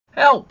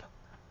Help!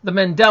 The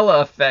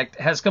Mandela Effect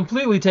has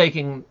completely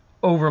taken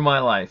over my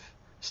life.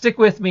 Stick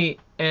with me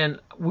and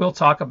we'll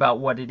talk about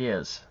what it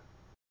is.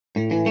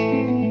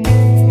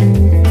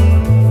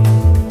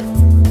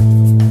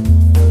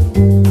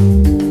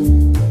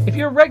 If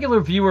you're a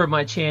regular viewer of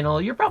my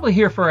channel, you're probably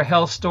here for a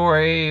health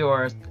story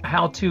or a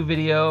how-to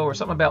video or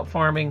something about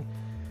farming.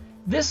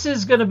 This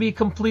is going to be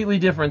completely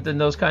different than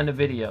those kind of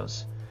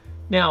videos.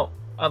 Now,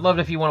 I'd love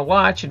it if you want to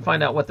watch and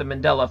find out what the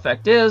Mandela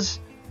Effect is,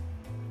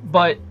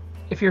 but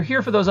if you're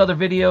here for those other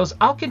videos,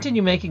 I'll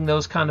continue making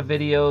those kind of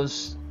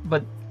videos,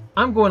 but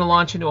I'm going to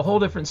launch into a whole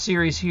different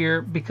series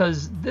here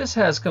because this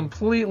has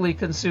completely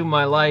consumed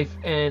my life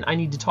and I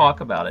need to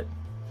talk about it.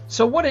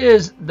 So what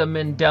is the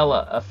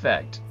Mandela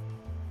Effect?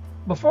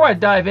 Before I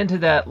dive into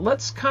that,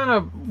 let's kind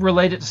of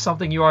relate it to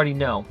something you already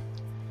know.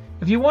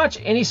 If you watch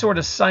any sort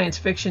of science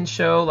fiction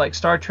show like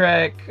Star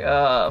Trek,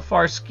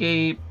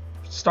 Farscape,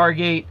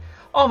 Stargate,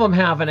 all of them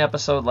have an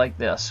episode like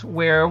this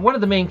where one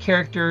of the main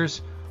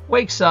characters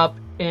wakes up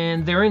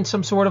and they're in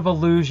some sort of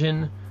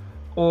illusion,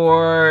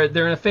 or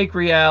they're in a fake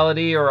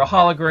reality or a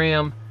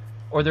hologram,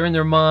 or they're in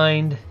their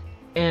mind,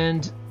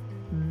 and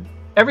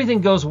everything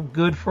goes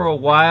good for a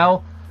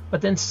while, but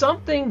then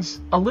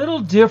something's a little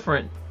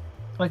different.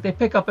 Like they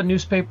pick up a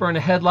newspaper and the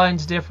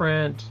headline's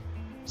different,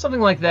 something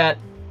like that,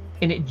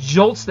 and it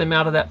jolts them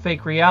out of that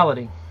fake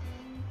reality.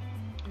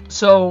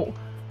 So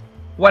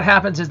what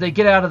happens is they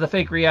get out of the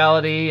fake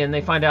reality and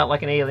they find out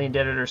like an alien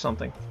did it or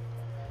something.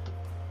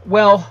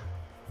 Well,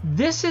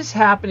 this is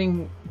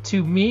happening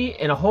to me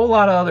and a whole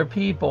lot of other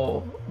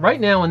people right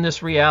now in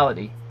this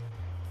reality.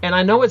 And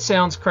I know it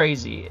sounds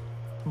crazy.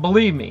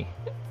 Believe me,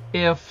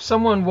 if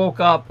someone woke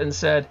up and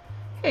said,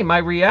 hey, my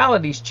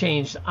reality's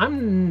changed, I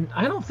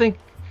don't think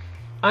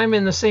I'm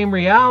in the same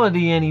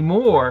reality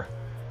anymore,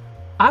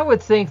 I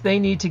would think they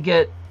need to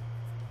get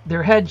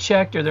their head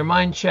checked or their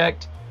mind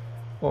checked,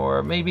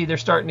 or maybe they're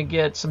starting to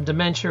get some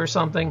dementia or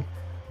something.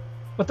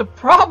 But the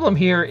problem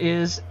here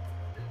is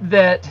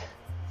that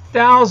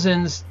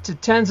thousands to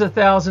tens of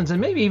thousands and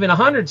maybe even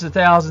hundreds of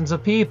thousands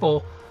of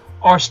people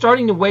are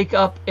starting to wake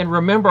up and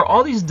remember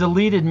all these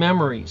deleted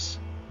memories.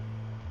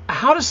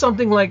 How does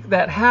something like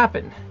that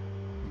happen?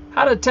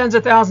 How do tens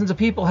of thousands of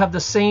people have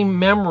the same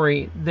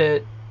memory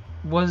that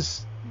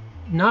was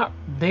not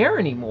there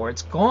anymore?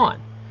 It's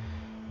gone.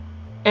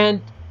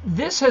 And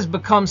this has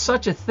become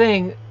such a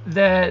thing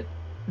that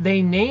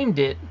they named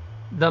it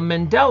the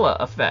Mandela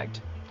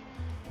Effect.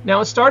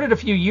 Now, it started a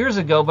few years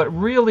ago, but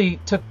really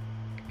took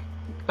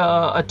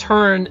a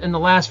turn in the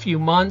last few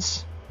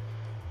months,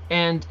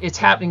 and it's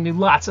happening to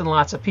lots and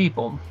lots of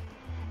people.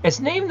 It's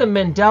named the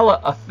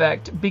Mandela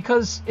Effect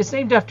because it's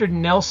named after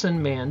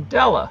Nelson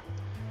Mandela.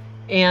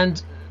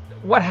 And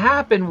what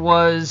happened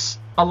was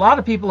a lot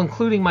of people,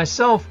 including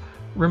myself,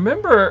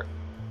 remember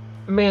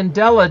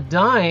Mandela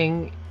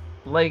dying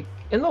like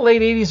in the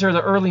late 80s or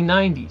the early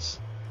 90s.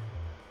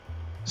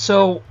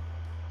 So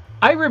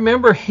I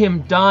remember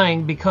him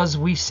dying because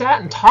we sat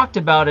and talked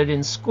about it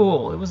in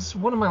school. It was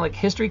one of my like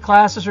history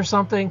classes or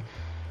something.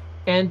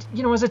 And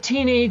you know, as a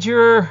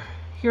teenager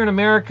here in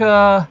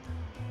America,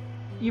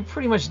 you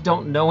pretty much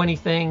don't know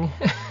anything.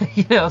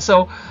 You know,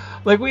 so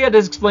like we had to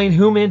explain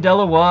who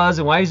Mandela was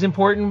and why he's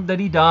important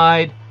that he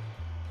died.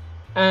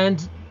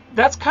 And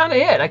that's kind of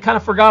it. I kind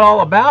of forgot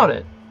all about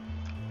it.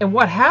 And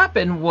what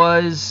happened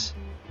was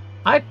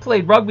I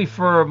played rugby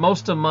for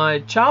most of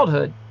my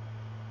childhood.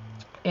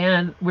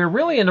 And we're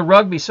really into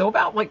rugby. So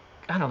about like,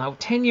 I don't know,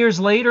 10 years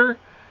later,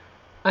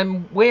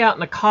 I'm way out in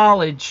the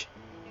college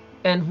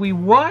and we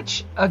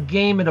watch a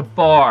game at a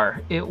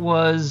bar. It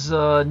was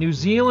New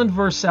Zealand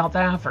versus South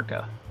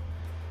Africa.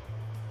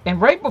 And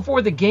right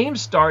before the game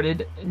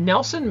started,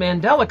 Nelson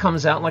Mandela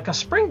comes out in like a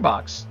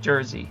Springboks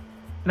jersey.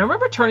 And I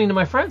remember turning to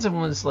my friends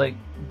and was like,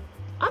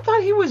 I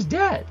thought he was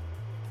dead.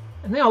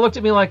 And they all looked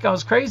at me like I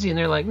was crazy. And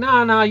they're like,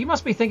 no, you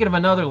must be thinking of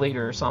another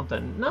leader or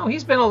something. No,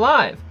 he's been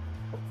alive.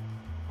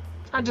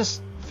 I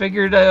just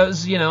figured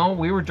as, you know,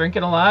 we were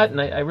drinking a lot and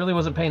I really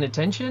wasn't paying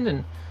attention, and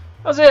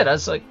that was it. I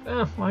was like,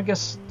 well, I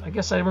guess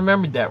I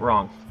remembered that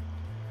wrong.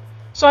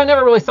 So I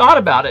never really thought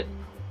about it.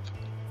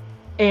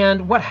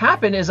 And what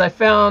happened is I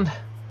found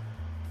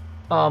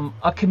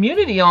a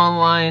community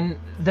online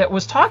that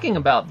was talking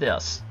about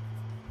this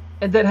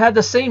and that had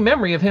the same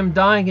memory of him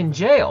dying in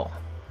jail.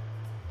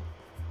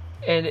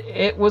 And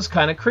it was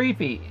kind of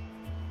creepy.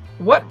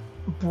 What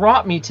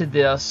brought me to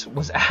this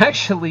was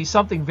actually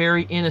something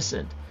very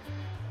innocent.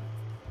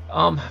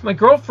 My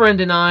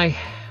girlfriend and I,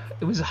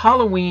 it was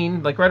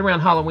Halloween, like right around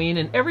Halloween,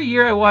 and every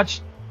year I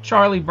watch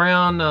Charlie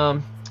Brown,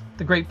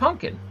 The Great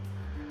Pumpkin.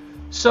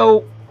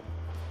 So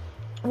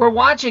we're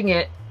watching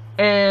it,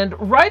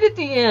 and right at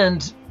the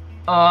end,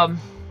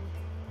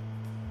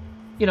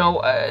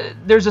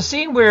 there's a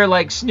scene where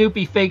like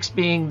Snoopy fakes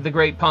being the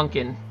Great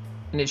Pumpkin,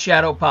 and his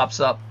shadow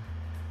pops up.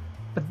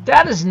 But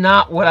that is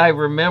not what I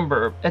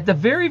remember. At the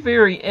very,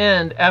 very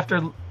end,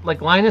 after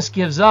like Linus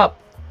gives up,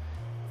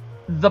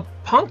 the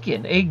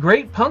pumpkin, a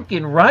great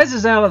pumpkin,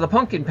 rises out of the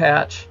pumpkin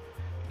patch,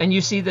 and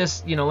you see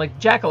this, like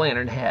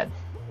jack-o'-lantern head.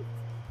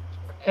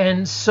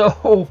 And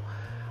so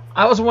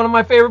I was one of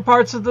my favorite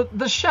parts of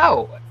the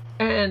show.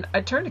 And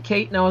I turned to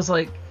Kate and I was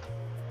like,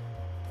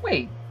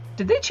 wait,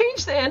 did they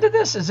change the end of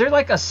this? Is there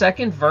like a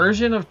second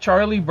version of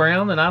Charlie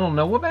Brown that I don't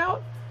know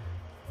about?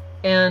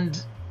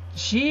 And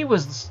she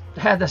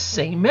had the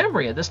same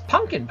memory of this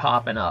pumpkin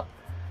popping up.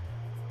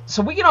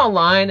 So we get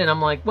online and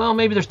I'm like, well,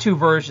 maybe there's two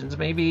versions.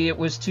 Maybe it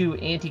was too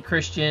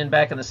anti-Christian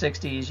back in the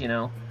 60s, you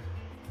know.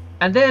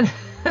 And then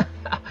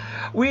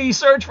we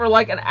search for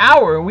like an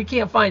hour and we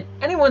can't find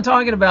anyone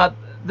talking about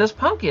this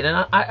pumpkin.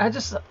 And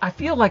I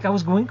feel like I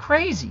was going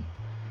crazy.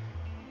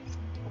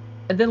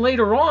 And then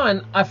later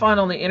on, I find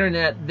on the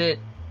internet that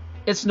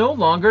it's no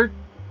longer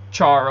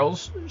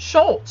Charles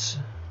Schulz,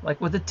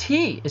 like with a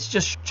T. It's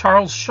just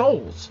Charles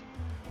Schulz.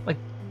 Like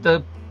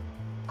the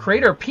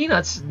creator of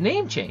Peanuts'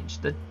 name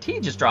changed. The T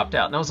just dropped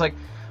out. And I was like,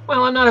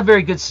 well, I'm not a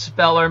very good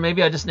speller.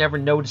 Maybe I just never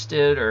noticed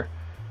it. Or,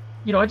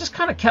 you know, I just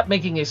kind of kept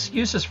making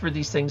excuses for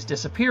these things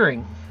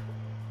disappearing.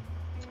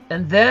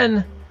 And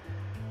then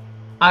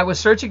I was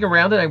searching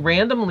around and I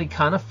randomly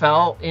kind of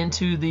fell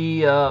into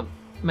the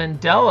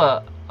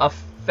Mandela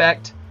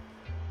Effect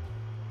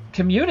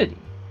community.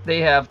 They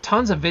have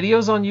tons of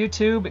videos on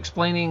YouTube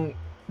explaining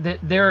that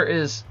there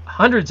is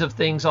hundreds of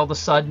things all of a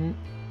sudden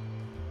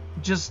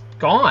just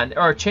gone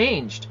or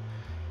changed.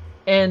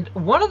 And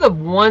one of the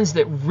ones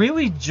that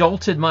really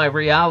jolted my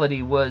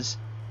reality was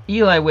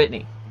Eli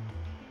Whitney.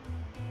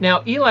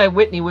 Now, Eli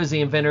Whitney was the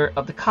inventor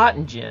of the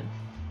cotton gin.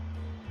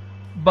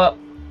 But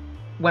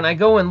when I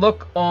go and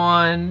look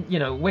on, you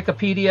know,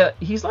 Wikipedia,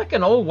 he's like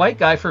an old white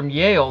guy from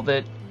Yale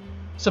that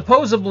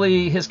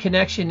supposedly his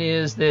connection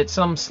is that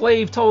some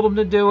slave told him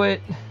to do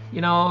it,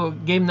 you know,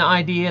 gave him the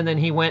idea, and then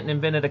he went and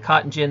invented a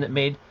cotton gin that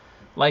made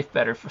life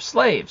better for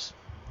slaves.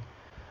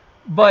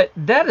 But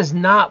that is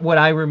not what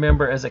I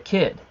remember as a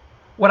kid.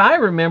 What I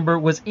remember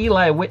was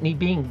Eli Whitney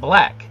being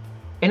black.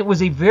 And it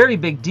was a very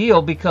big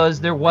deal because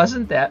there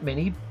wasn't that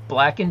many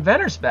black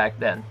inventors back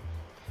then.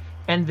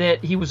 And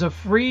that he was a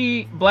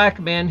free black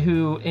man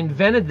who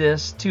invented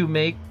this to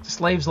make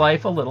slaves'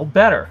 life a little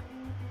better.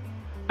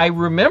 I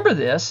remember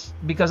this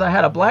because I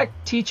had a black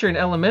teacher in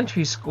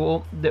elementary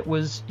school that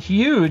was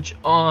huge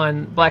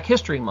on Black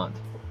History Month.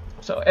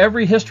 So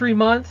every History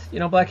Month, you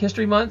know, Black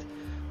History Month,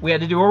 we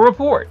had to do a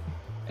report.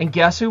 And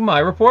guess who my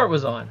report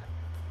was on?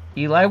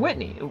 Eli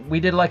Whitney.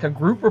 We did like a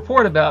group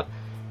report about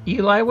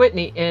Eli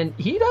Whitney, and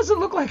he doesn't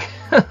look like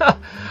a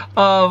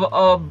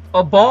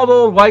bald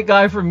old white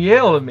guy from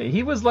Yale to me.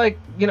 He was like,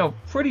 you know,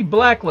 pretty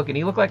black looking.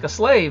 He looked like a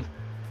slave.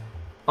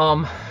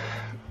 And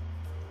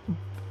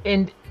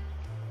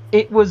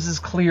it was as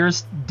clear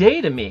as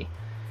day to me.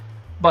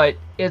 But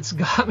it's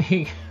got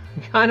me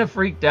kind of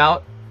freaked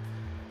out.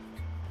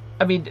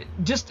 I mean,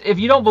 just if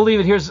you don't believe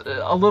it, here's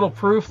a little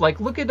proof. Like,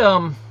 look at,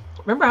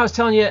 remember how I was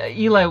telling you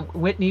Eli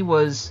Whitney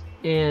was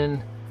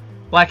in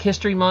Black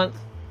History Month?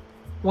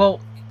 Well,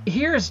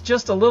 here's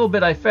just a little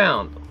bit I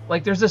found.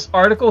 Like, there's this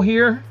article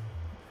here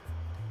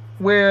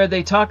where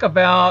they talk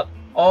about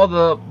all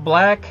the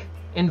black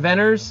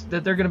inventors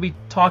that they're going to be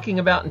talking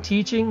about and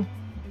teaching.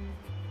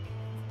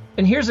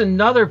 And here's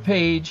another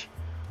page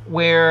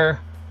where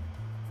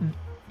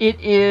it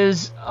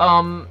is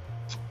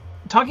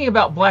talking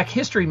about Black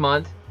History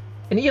Month,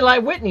 and Eli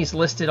Whitney's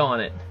listed on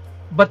it.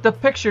 But the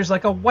picture's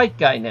like a white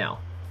guy now.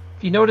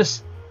 If you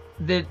notice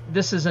that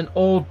this is an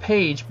old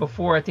page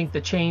before I think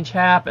the change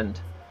happened.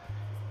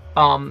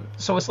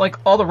 So it's like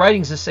all the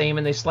writing's the same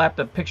and they slapped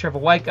a picture of a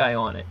white guy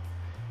on it.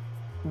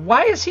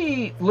 Why is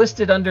he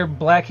listed under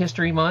Black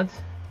History Month?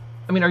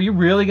 I mean, are you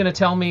really going to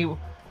tell me,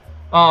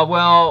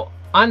 well,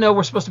 I know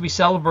we're supposed to be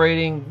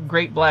celebrating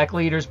great black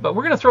leaders, but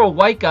we're going to throw a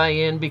white guy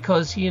in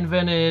because he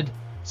invented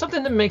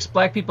something that makes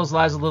black people's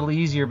lives a little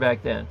easier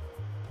back then.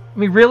 I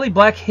mean, really?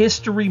 Black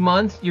History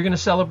Month, you're going to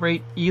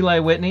celebrate Eli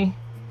Whitney?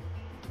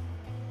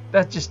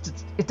 That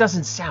just, it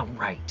doesn't sound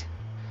right.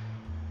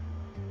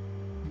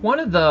 One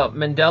of the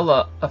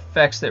Mandela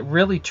effects that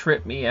really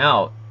tripped me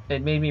out,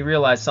 it made me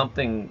realize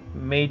something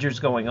major's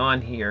going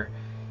on here,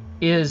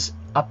 is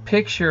a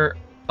picture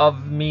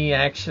of me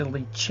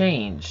actually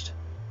changed.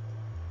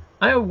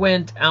 I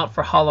went out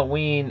for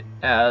Halloween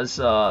as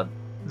the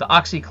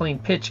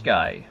OxyClean pitch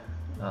guy,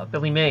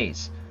 Billy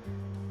Mays.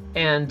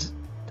 And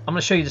I'm going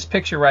to show you this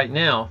picture right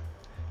now.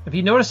 If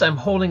you notice, I'm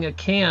holding a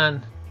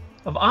can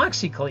of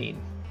OxyClean.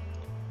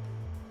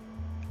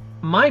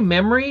 My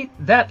memory,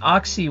 that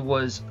Oxy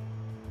was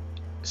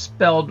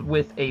spelled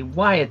with a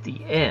Y at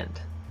the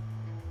end.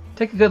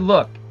 Take a good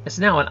look. It's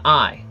now an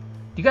I.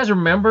 Do you guys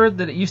remember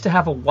that it used to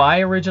have a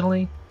Y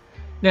originally?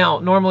 Now,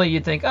 normally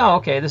you'd think, oh,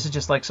 okay, this is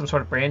just like some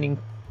sort of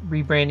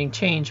rebranding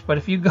change. But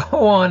if you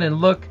go on and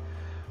look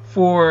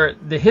for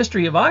the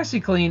history of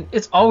OxyClean,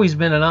 it's always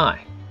been an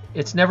I.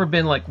 It's never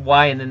been like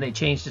Y and then they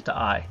changed it to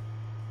I.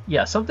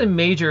 Yeah, something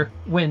major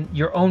when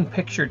your own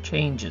picture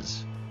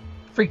changes.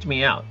 Freaked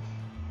me out,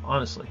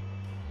 honestly.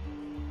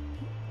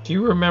 Do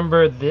you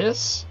remember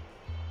this?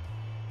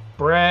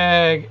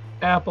 Bragg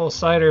apple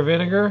cider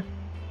vinegar?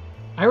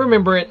 I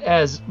remember it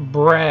as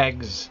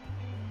Bragg's.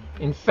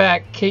 In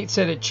fact, Kate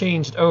said it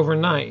changed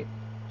overnight.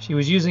 She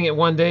was using it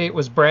one day, it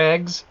was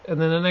Bragg's, and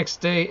then the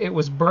next day it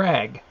was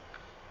Bragg.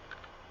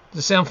 Does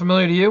it sound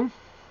familiar to you?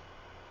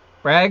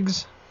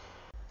 Rags?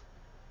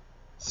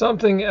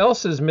 Something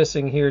else is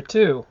missing here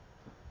too.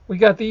 We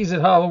got these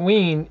at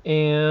Halloween,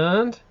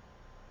 and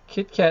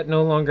Kit Kat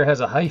no longer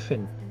has a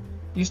hyphen.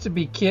 Used to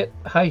be Kit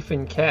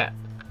hyphen Kat.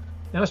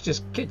 Now it's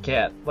just Kit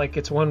Kat, like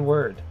it's one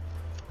word.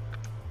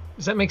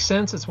 Does that make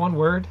sense? It's one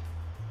word?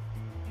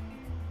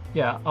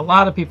 Yeah, a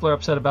lot of people are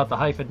upset about the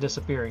hyphen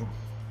disappearing.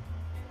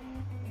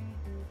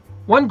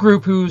 One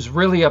group who's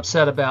really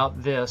upset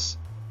about this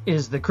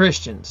is the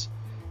Christians.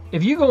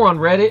 If you go on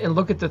Reddit and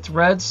look at the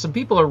threads, some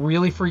people are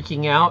really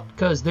freaking out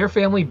because their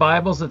family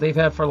Bibles that they've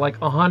had for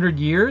like 100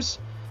 years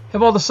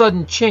have all of a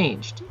sudden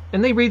changed.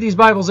 And they read these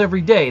Bibles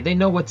every day. They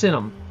know what's in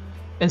them.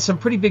 And some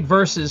pretty big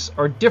verses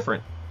are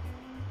different.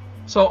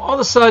 So all of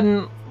a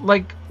sudden,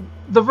 like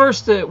the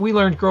verse that we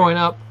learned growing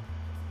up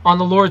on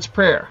the Lord's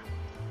Prayer,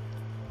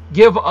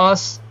 give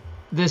us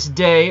this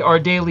day our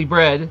daily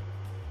bread,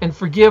 and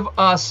forgive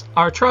us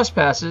our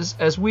trespasses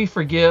as we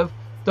forgive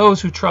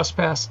those who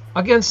trespass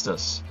against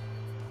us.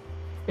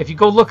 If you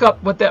go look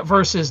up what that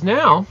verse is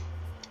now,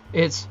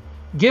 it's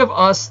give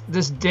us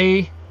this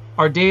day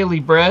our daily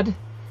bread,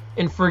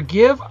 and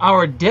forgive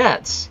our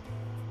debts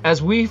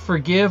as we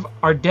forgive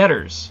our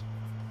debtors.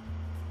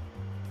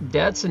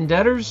 Debts and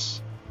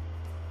debtors?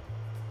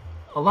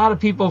 A lot of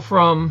people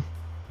from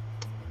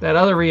that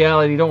other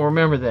reality don't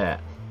remember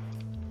that.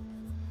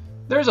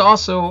 There's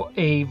also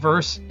a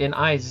verse in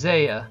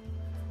Isaiah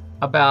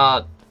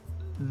about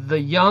the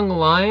young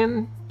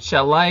lion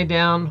shall lie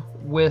down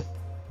with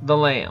the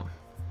lamb.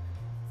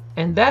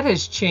 And that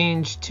has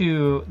changed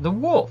to the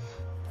wolf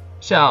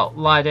shall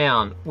lie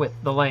down with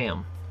the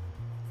lamb.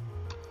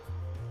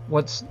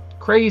 What's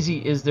crazy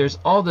is there's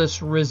all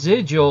this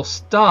residual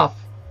stuff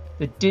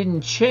that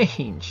didn't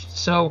change.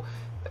 So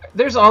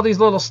there's all these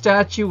little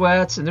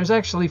statuettes, and there's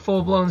actually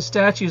full-blown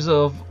statues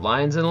of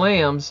lions and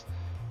lambs.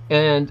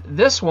 And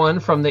this one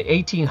from the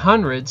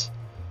 1800s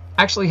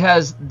actually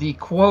has the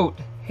quote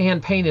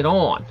hand-painted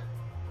on.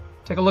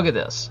 Take a look at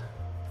this.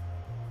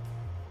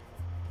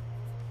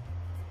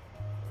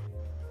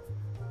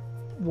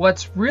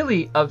 What's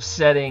really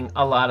upsetting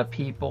a lot of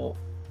people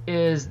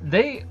is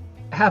they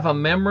have a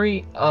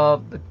memory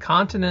of the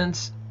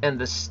continents and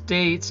the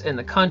states and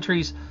the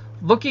countries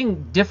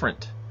looking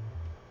different.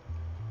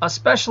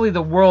 Especially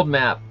the world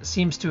map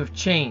seems to have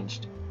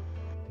changed.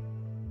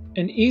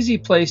 An easy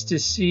place to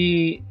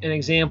see an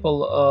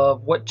example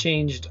of what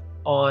changed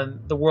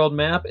on the world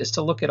map is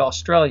to look at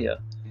Australia.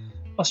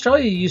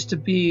 Australia used to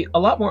be a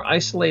lot more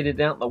isolated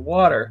out in the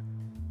water,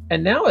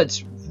 and now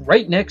it's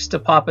right next to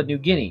Papua New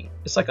Guinea.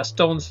 It's like a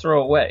stone's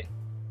throw away.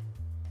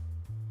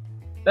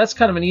 That's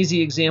kind of an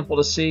easy example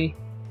to see.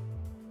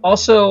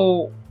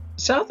 Also,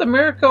 South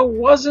America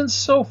wasn't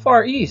so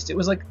far east. It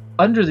was like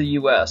under the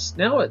US.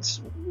 Now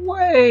it's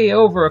way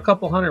over a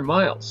couple hundred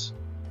miles.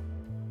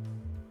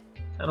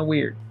 Kind of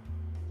weird.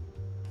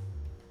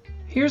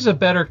 Here's a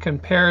better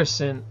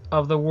comparison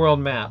of the world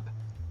map,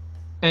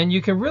 and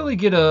you can really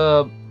get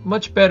a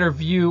much better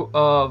view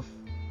of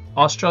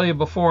Australia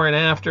before and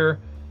after,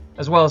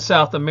 as well as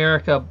South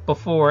America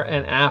before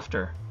and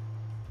after.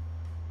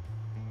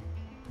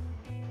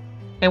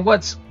 And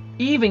what's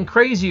even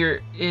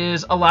crazier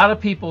is a lot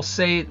of people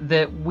say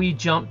that we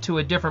jumped to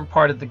a different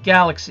part of the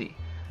galaxy.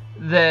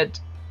 That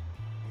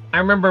I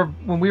remember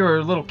when we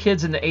were little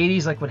kids in the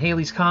 80s, like when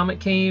Halley's Comet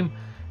came,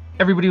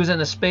 everybody was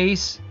into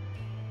space.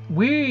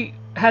 We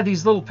had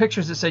these little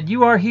pictures that said,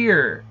 "You are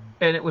here,"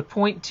 and it would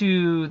point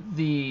to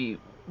the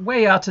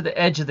way out to the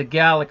edge of the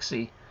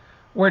galaxy.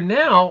 Where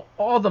now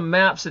all the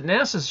maps that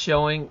NASA's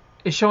showing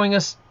is showing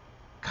us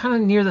kind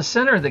of near the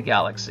center of the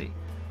galaxy.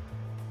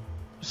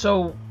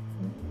 So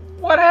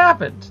what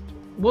happened?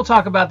 We'll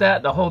talk about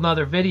that in a whole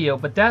nother video,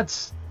 but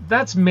that's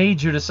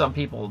major to some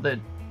people, that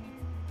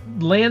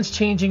land's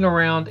changing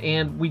around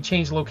and we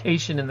change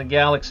location in the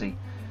galaxy.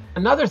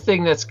 Another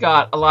thing that's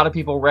got a lot of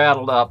people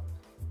rattled up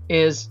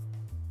is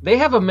they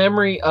have a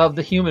memory of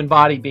the human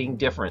body being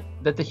different,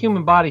 that the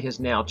human body has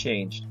now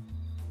changed.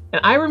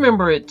 And I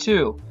remember it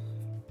too.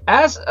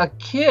 As a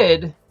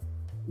kid,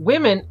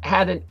 women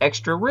had an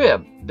extra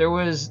rib. There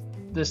was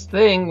this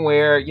thing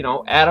where,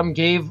 Adam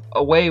gave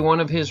away one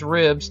of his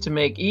ribs to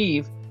make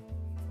Eve.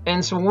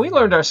 And so when we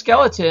learned our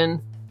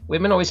skeleton,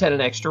 women always had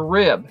an extra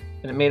rib,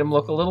 and it made them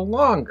look a little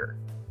longer.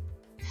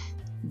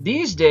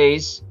 These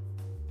days,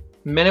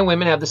 men and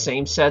women have the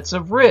same sets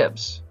of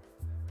ribs.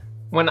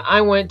 When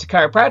I went to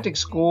chiropractic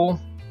school,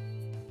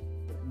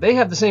 they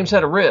have the same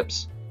set of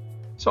ribs.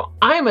 So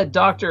I'm a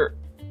doctor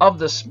of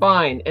the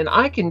spine, and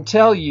I can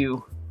tell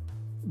you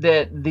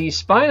that the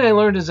spine I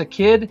learned as a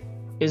kid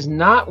is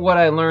not what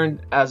I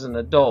learned as an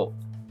adult.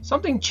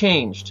 Something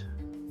changed.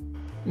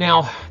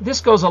 Now,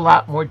 this goes a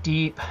lot more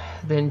deep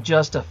than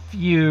just a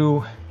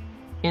few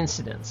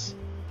incidents.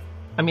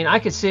 I mean, I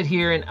could sit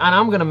here and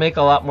I'm going to make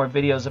a lot more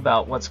videos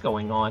about what's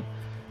going on,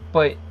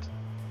 but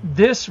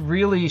this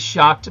really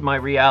shocked my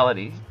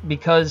reality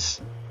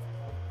because,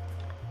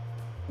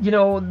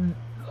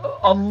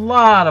 a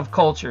lot of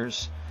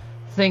cultures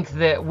think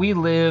that we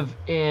live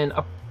in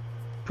a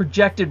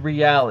projected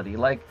reality.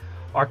 Like,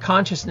 our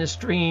consciousness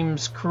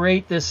streams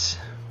create this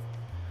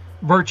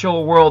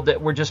virtual world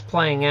that we're just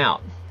playing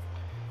out.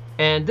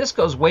 And this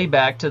goes way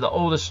back to the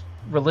oldest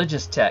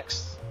religious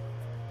texts,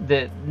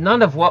 that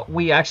none of what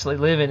we actually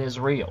live in is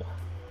real.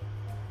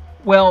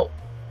 Well,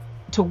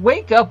 to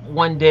wake up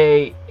one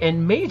day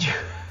and major,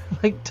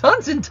 like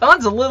tons and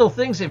tons of little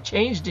things have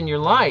changed in your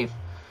life,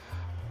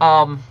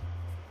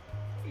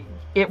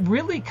 it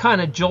really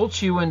kind of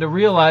jolts you into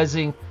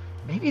realizing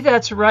maybe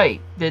that's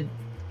right, that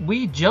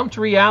we jumped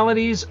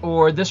realities,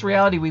 or this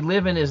reality we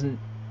live in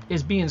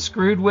is being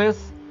screwed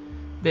with,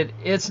 that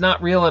it's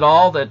not real at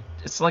all, that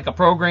it's like a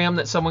program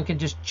that someone can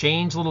just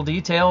change little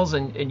details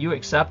and you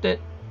accept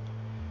it.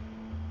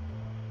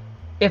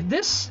 If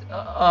this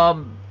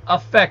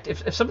effect,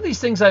 if some of these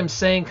things I'm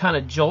saying kind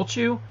of jolt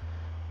you,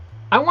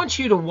 I want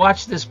you to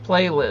watch this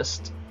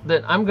playlist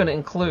that I'm going to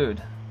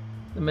include,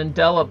 the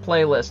Mandela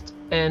playlist,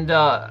 and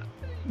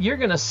you're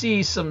going to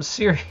see some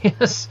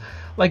serious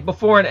like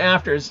before and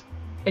afters,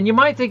 and you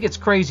might think it's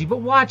crazy, but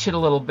watch it a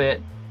little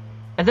bit,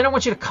 and then I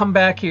want you to come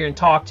back here and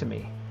talk to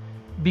me,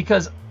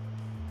 because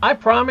I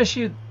promise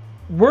you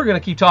we're going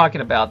to keep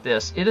talking about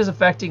this. It is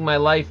affecting my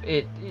life.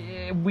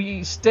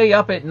 We stay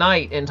up at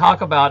night and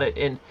talk about it,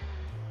 and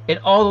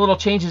all the little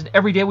changes.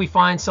 Every day we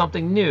find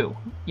something new.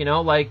 You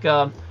know, like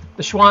the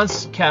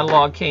Schwann's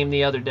catalog came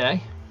the other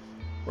day,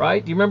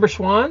 right? Do you remember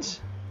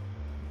Schwann's?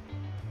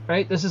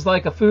 Right? This is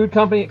like a food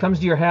company that comes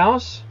to your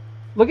house.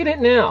 Look at it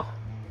now.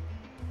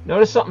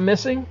 Notice something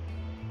missing?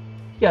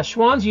 Yeah,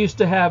 Schwann's used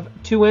to have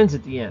 2 N's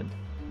at the end.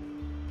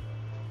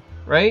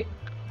 Right?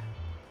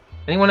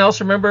 Anyone else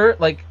remember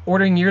like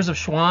ordering years of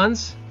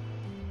Schwann's?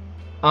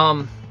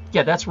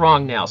 Yeah, that's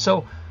wrong now.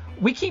 So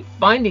we keep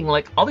finding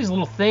like all these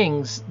little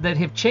things that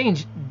have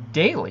changed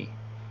daily.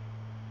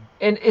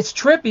 And it's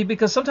trippy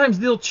because sometimes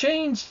they'll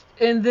change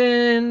and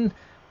then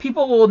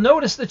people will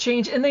notice the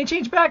change and they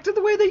change back to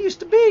the way they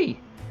used to be.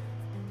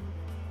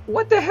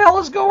 What the hell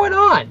is going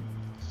on?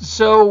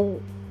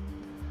 So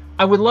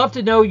I would love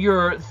to know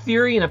your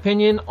theory and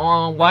opinion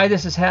on why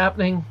this is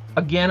happening.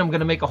 Again, I'm going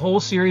to make a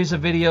whole series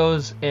of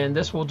videos, and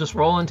this will just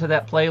roll into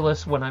that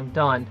playlist when I'm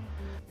done.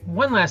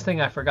 One last thing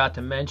I forgot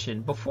to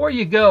mention. Before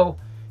you go,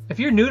 if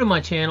you're new to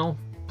my channel,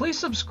 please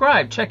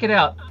subscribe. Check it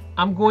out.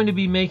 I'm going to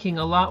be making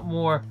a lot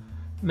more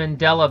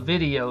Mandela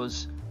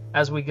videos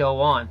as we go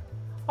on.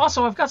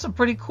 Also, I've got some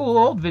pretty cool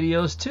old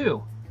videos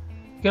too.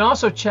 You can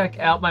also check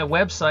out my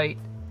website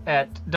at